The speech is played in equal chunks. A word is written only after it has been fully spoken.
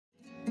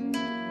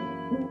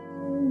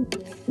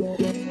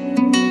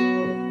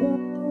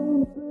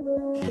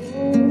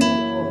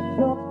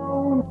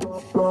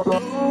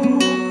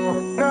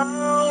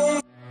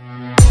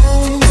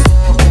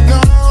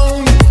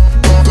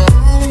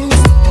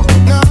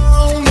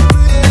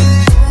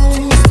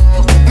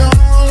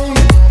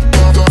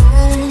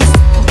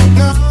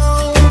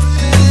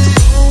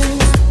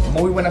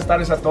Buenas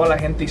tardes a toda la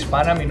gente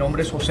hispana, mi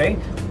nombre es José.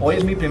 Hoy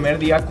es mi primer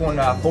día con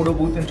Photo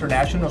Booth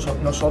International.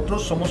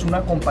 Nosotros somos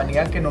una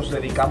compañía que nos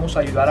dedicamos a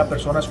ayudar a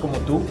personas como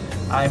tú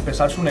a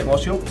empezar su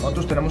negocio.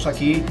 Nosotros tenemos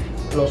aquí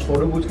los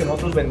photo booths que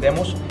nosotros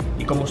vendemos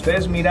y como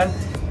ustedes miran,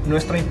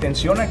 nuestra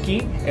intención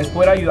aquí es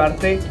poder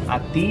ayudarte a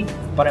ti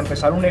para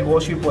empezar un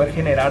negocio y poder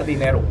generar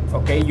dinero.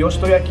 ¿Okay? Yo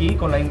estoy aquí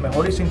con las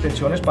mejores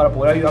intenciones para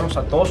poder ayudarlos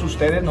a todos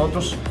ustedes.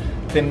 Nosotros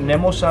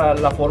tenemos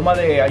la forma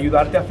de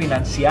ayudarte a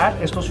financiar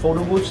estos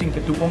photo booths sin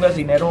que tú pongas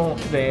dinero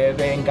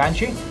de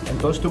enganche.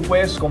 Entonces tú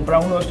puedes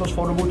comprar uno de estos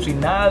photo booths sin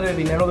nada de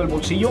dinero del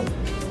bolsillo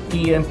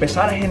y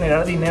empezar a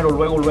generar dinero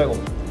luego.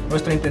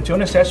 Nuestra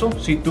intención es eso.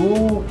 Si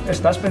tú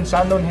estás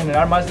pensando en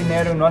generar más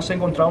dinero y no has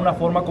encontrado una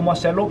forma como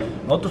hacerlo,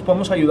 nosotros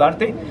podemos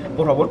ayudarte.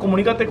 Por favor,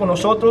 comunícate con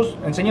nosotros,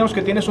 enséñanos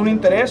que tienes un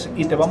interés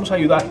y te vamos a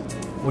ayudar.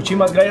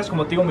 Muchísimas gracias.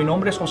 Como te digo, mi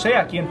nombre es José,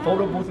 aquí en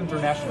Photo Booth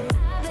International.